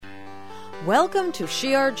Welcome to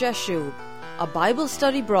Shear Jashub, a Bible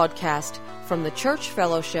study broadcast from the Church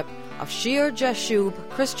Fellowship of Shear Jashub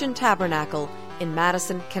Christian Tabernacle in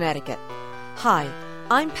Madison, Connecticut. Hi,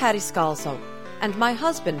 I'm Patty Scalzo, and my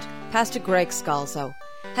husband, Pastor Greg Scalzo,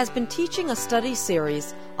 has been teaching a study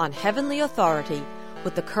series on heavenly authority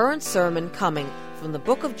with the current sermon coming from the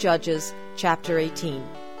book of Judges, chapter 18.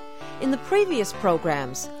 In the previous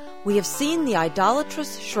programs, we have seen the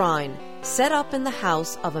idolatrous shrine set up in the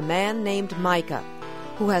house of a man named Micah,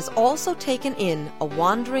 who has also taken in a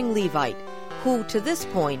wandering Levite, who to this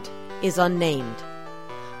point is unnamed.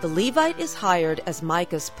 The Levite is hired as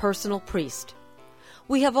Micah's personal priest.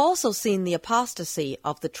 We have also seen the apostasy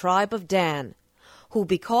of the tribe of Dan, who,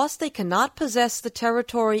 because they cannot possess the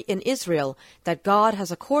territory in Israel that God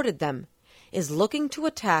has accorded them, is looking to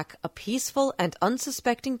attack a peaceful and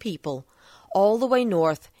unsuspecting people all the way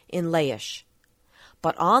north in Laish.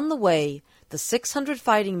 But on the way, the 600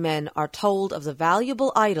 fighting men are told of the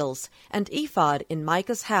valuable idols and ephod in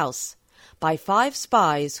Micah's house by 5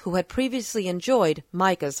 spies who had previously enjoyed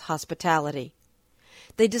Micah's hospitality.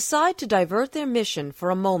 They decide to divert their mission for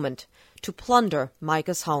a moment to plunder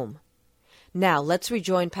Micah's home. Now let's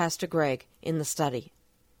rejoin Pastor Greg in the study.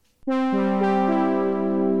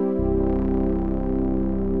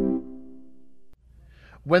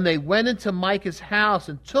 When they went into Micah's house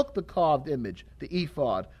and took the carved image, the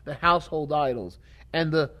ephod, the household idols,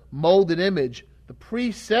 and the molded image, the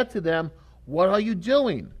priest said to them, "What are you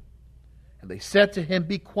doing?" And they said to him,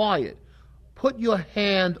 "Be quiet. Put your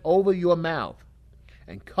hand over your mouth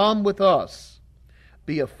and come with us.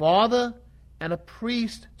 Be a father and a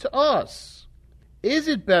priest to us. Is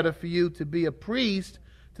it better for you to be a priest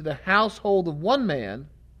to the household of one man,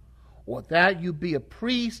 or that you be a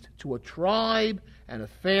priest to a tribe and a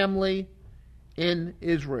family in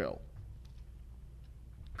Israel?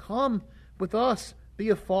 Come with us, be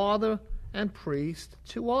a father and priest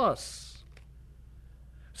to us."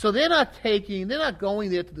 So they're not going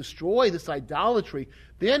there to destroy this idolatry.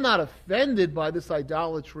 They're not offended by this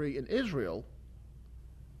idolatry in Israel.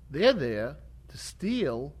 They're there to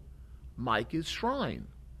steal Micah's shrine,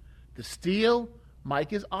 to steal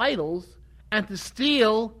Micah's idols, and to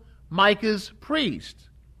steal Micah's priest.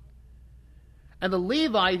 And the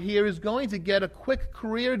Levite here is going to get a quick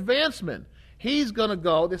career advancement. He's going to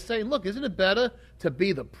go, they're saying, look, isn't it better to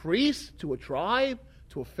be the priest to a tribe,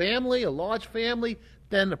 to a family, a large family,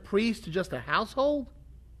 than a priest to just a household?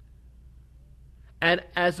 And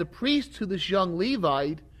as a priest to this young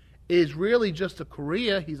Levite is really just a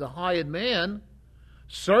career, he's a hired man,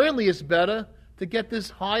 certainly it's better to get this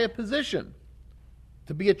higher position,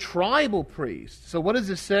 to be a tribal priest. So what does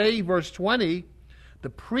it say? Verse 20, the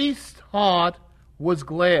priest's heart was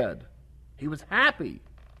glad. He was happy.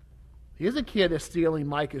 He doesn't care they're stealing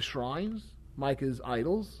Micah's shrines, Micah's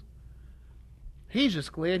idols. He's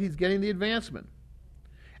just glad he's getting the advancement.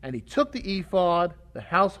 And he took the ephod, the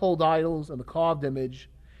household idols, and the carved image,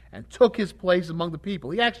 and took his place among the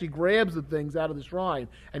people. He actually grabs the things out of the shrine,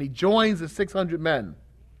 and he joins the 600 men.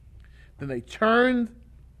 Then they turned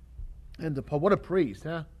and what a priest,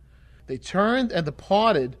 huh? They turned and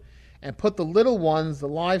departed and put the little ones, the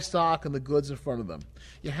livestock, and the goods in front of them.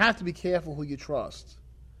 You have to be careful who you trust.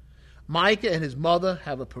 Micah and his mother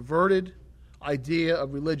have a perverted idea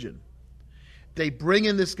of religion. They bring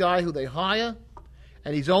in this guy who they hire,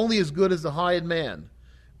 and he's only as good as the hired man.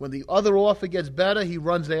 When the other offer gets better, he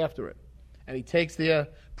runs after it. And he takes their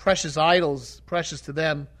precious idols, precious to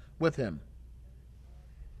them, with him.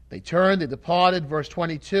 They turned and departed, verse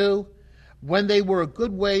 22. When they were a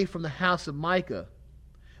good way from the house of Micah,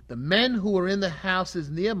 the men who were in the houses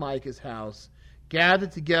near Micah's house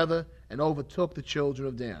gathered together and overtook the children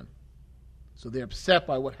of Dan. So they're upset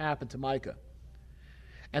by what happened to Micah.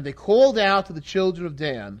 And they called out to the children of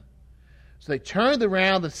Dan. So they turned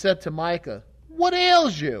around and said to Micah, "What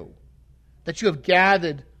ails you, that you have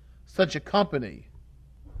gathered such a company?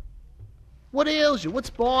 What ails you? What's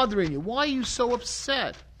bothering you? Why are you so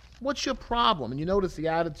upset? What's your problem?" And you notice the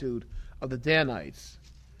attitude of the Danites.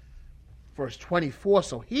 Verse 24,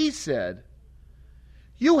 so he said,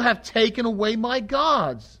 "You have taken away my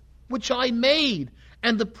gods, which I made,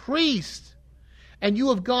 and the priest, and you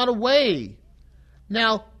have gone away.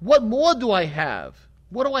 Now, what more do I have?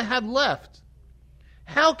 What do I have left?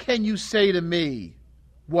 How can you say to me,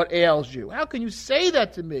 what ails you? How can you say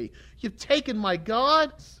that to me? You've taken my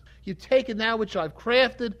gods, you've taken that which I've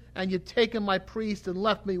crafted, and you've taken my priest and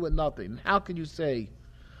left me with nothing. How can you say,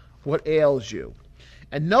 what ails you?"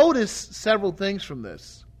 And notice several things from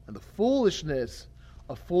this, and the foolishness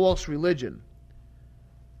of false religion.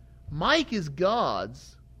 Micah's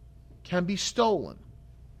gods can be stolen.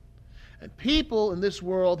 And people in this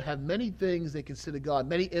world have many things they consider God,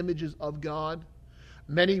 many images of God,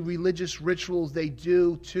 many religious rituals they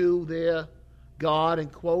do to their God,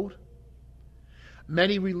 and quote,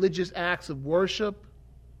 many religious acts of worship,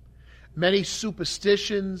 many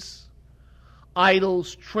superstitions,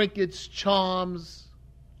 idols, trinkets, charms,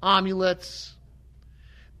 amulets,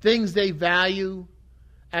 things they value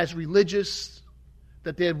as religious,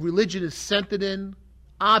 that their religion is centered in,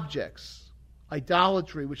 objects,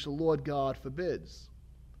 idolatry, which the Lord God forbids.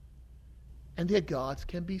 And their gods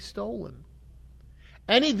can be stolen.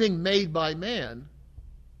 Anything made by man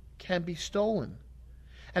can be stolen.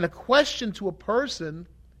 And a question to a person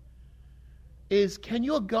is, can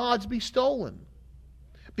your gods be stolen?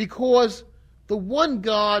 Because the one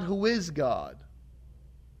God who is God,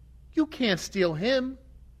 you can't steal him.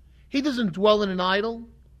 He doesn't dwell in an idol.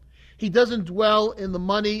 He doesn't dwell in the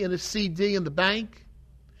money in a CD in the bank.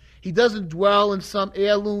 He doesn't dwell in some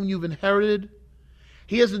heirloom you've inherited.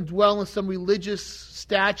 He doesn't dwell in some religious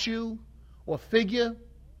statue or figure.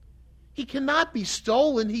 He cannot be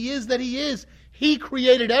stolen. He is that he is. He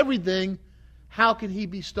created everything. How can he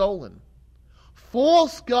be stolen?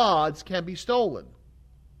 False gods can be stolen.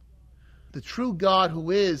 The true God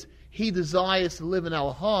who is, he desires to live in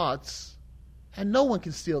our hearts, and no one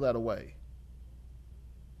can steal that away.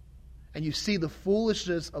 And you see the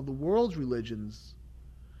foolishness of the world's religions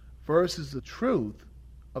versus the truth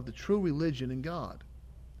of the true religion in God.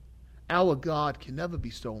 Our God can never be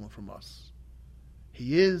stolen from us.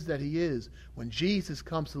 He is that he is. When Jesus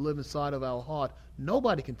comes to live inside of our heart,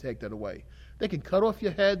 nobody can take that away. They can cut off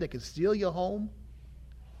your head, they can steal your home,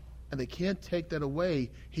 and they can't take that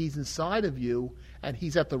away. He's inside of you, and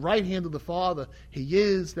he's at the right hand of the Father. He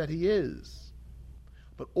is that he is.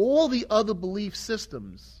 But all the other belief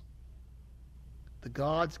systems, the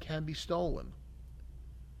gods can be stolen.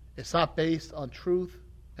 It's not based on truth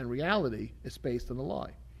and reality. It's based on a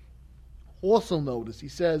lie. Also notice, he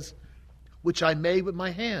says, which I made with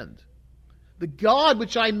my hand. The God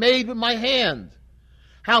which I made with my hand.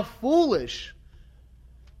 How foolish.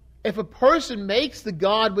 If a person makes the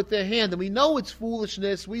God with their hand, and we know it's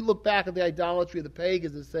foolishness, we look back at the idolatry of the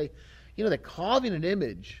pagans and say, they're carving an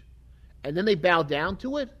image, and then they bow down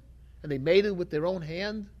to it, and they made it with their own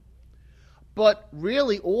hand. But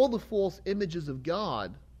really, all the false images of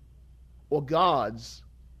God or gods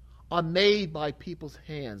are made by people's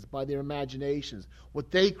hands, by their imaginations,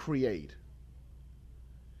 what they create.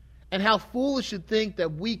 And how foolish to think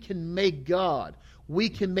that we can make God, we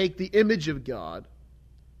can make the image of God.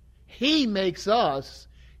 He makes us,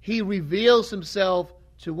 he reveals himself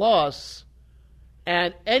to us,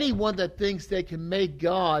 and anyone that thinks they can make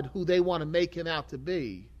God who they want to make him out to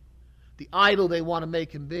be, the idol they want to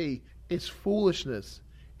make him be, it's foolishness,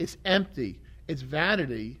 it's empty, it's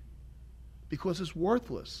vanity, because it's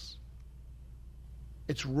worthless.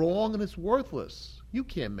 It's wrong and it's worthless. You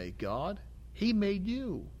can't make God. He made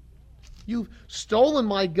you. You've stolen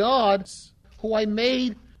my God, who I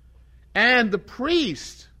made, and the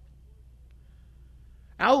priest.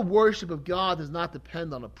 Our worship of God does not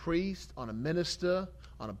depend on a priest, on a minister,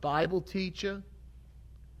 on a Bible teacher.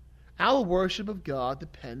 Our worship of God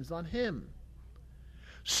depends on him.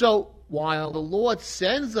 So while the Lord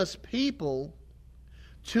sends us people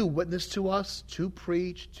to witness to us, to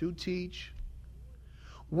preach, to teach,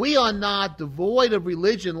 we are not devoid of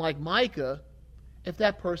religion like Micah if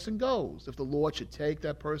that person goes, if the Lord should take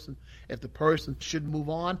that person, if the person should move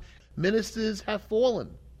on. Ministers have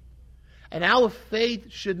fallen. And our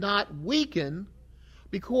faith should not weaken,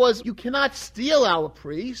 because you cannot steal our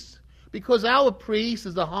priest, because our priest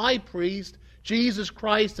is the high priest, Jesus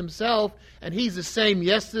Christ himself, and he's the same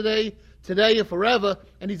yesterday, today, and forever,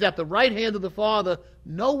 and he's at the right hand of the Father.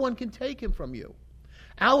 No one can take him from you.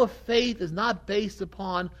 Our faith is not based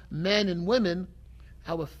upon men and women.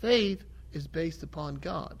 Our faith is based upon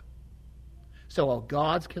God. So our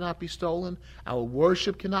gods cannot be stolen. Our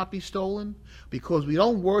worship cannot be stolen, because we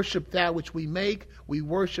don't worship that which we make. We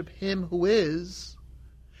worship him who is,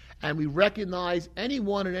 and we recognize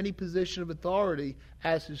anyone in any position of authority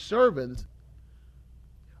as his servants.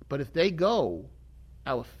 But if they go,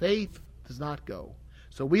 our faith does not go.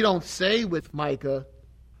 So we don't say with Micah,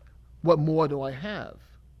 what more do I have?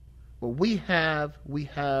 What we have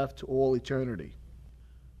to all eternity.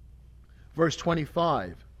 Verse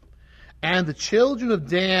 25. And the children of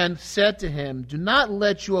Dan said to him, do not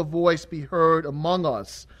let your voice be heard among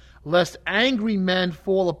us, lest angry men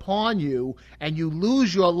fall upon you, and you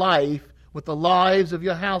lose your life with the lives of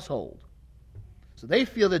your household. So they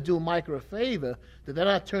feel they're doing Micah a favor, that they're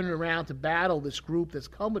not turning around to battle this group that's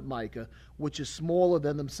come with Micah, which is smaller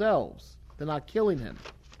than themselves. They're not killing him.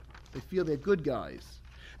 They feel they're good guys.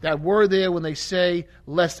 That word there, when they say,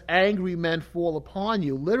 lest angry men fall upon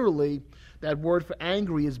you, literally, that word for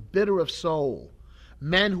angry is bitter of soul.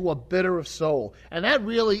 Men who are bitter of soul. And that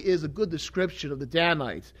really is a good description of the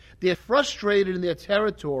Danites. They're frustrated in their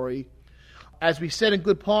territory, as we said in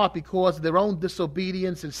good part, because of their own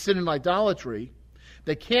disobedience and sin and idolatry.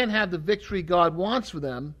 They can't have the victory God wants for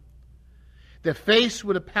them. They're faced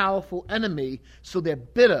with a powerful enemy, so they're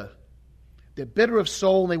bitter. They're bitter of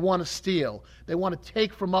soul, and they want to steal. They want to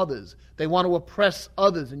take from others. They want to oppress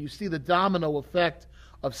others. And you see the domino effect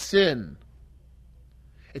of sin.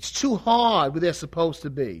 It's too hard where they're supposed to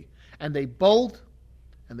be. And they bolt,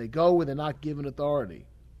 and they go where they're not given authority.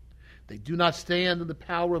 They do not stand in the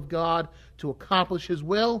power of God to accomplish His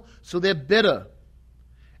will, so they're bitter.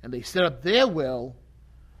 And they set up their will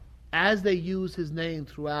as they use His name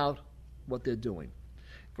throughout what they're doing.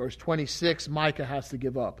 Verse 26, Micah has to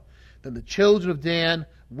give up. Then the children of Dan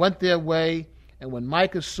went their way, and when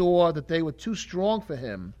Micah saw that they were too strong for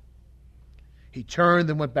him, he turned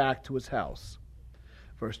and went back to his house.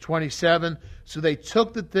 Verse 27, so they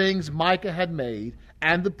took the things Micah had made,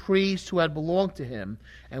 and the priests who had belonged to him,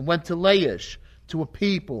 and went to Laish, to a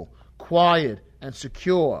people, quiet and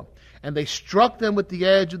secure. And they struck them with the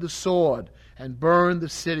edge of the sword, and burned the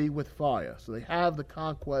city with fire. So they have the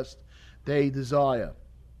conquest they desire.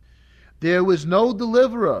 There was no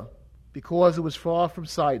deliverer, because it was far from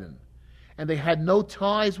Sidon, and they had no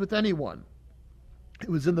ties with anyone. It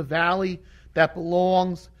was in the valley that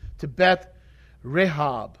belongs to Beth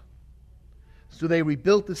Rehob. So they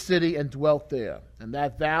rebuilt the city and dwelt there. And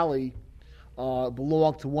that valley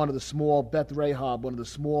belonged to one of the small, Beth Rehob, one of the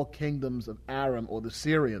small kingdoms of Aram, or the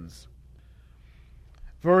Syrians.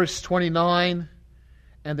 Verse 29,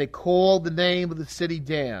 and they called the name of the city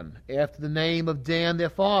Dan, after the name of Dan their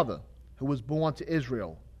father, who was born to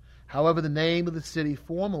Israel. However, the name of the city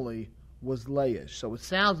formerly was Laish. So it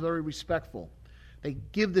sounds very respectful. They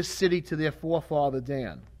give this city to their forefather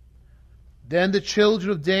Dan. Then the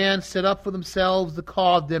children of Dan set up for themselves the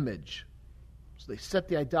carved image. So they set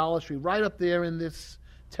the idolatry right up there in this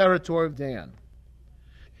territory of Dan.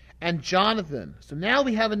 And Jonathan. So now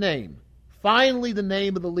we have a name. Finally, the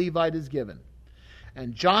name of the Levite is given.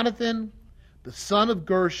 And Jonathan, the son of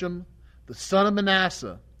Gershom, the son of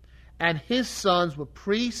Manasseh, and his sons were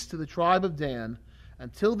priests to the tribe of Dan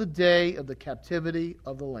until the day of the captivity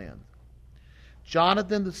of the land.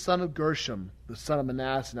 Jonathan, the son of Gershom, the son of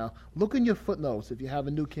Manasseh. Now, look in your footnotes if you have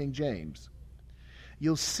a New King James.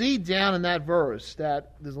 You'll see down in that verse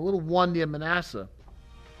that there's a little one near Manasseh.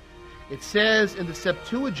 It says in the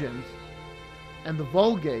Septuagint and the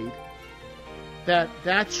Vulgate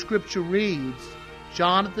that scripture reads,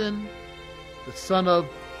 Jonathan, the son of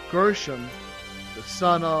Gershom, the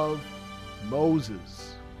son of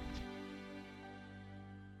Moses.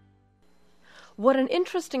 What an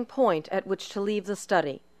interesting point at which to leave the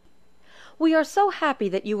study. We are so happy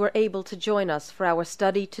that you were able to join us for our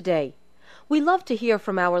study today. We love to hear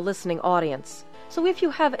from our listening audience, so if you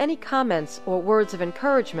have any comments or words of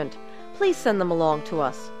encouragement, please send them along to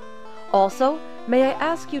us. Also, may I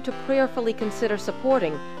ask you to prayerfully consider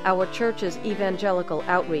supporting our church's evangelical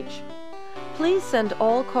outreach. Please send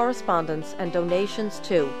all correspondence and donations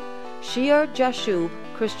to Shear Jashub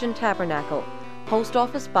Christian Tabernacle, Post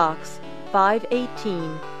Office Box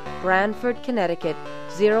 518, Branford, Connecticut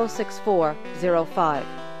 06405.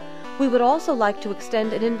 We would also like to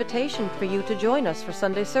extend an invitation for you to join us for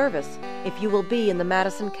Sunday service if you will be in the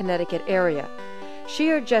Madison, Connecticut area.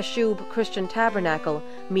 Shear Jashub Christian Tabernacle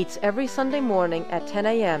meets every Sunday morning at 10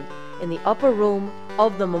 a.m. in the upper room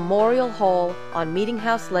of the Memorial Hall on Meeting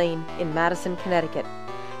House Lane in Madison, Connecticut.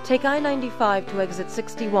 Take I-95 to exit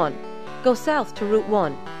 61. Go south to Route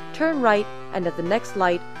 1. Turn right, and at the next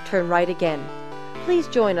light, turn right again. Please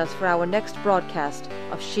join us for our next broadcast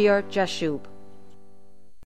of Shear Jashub.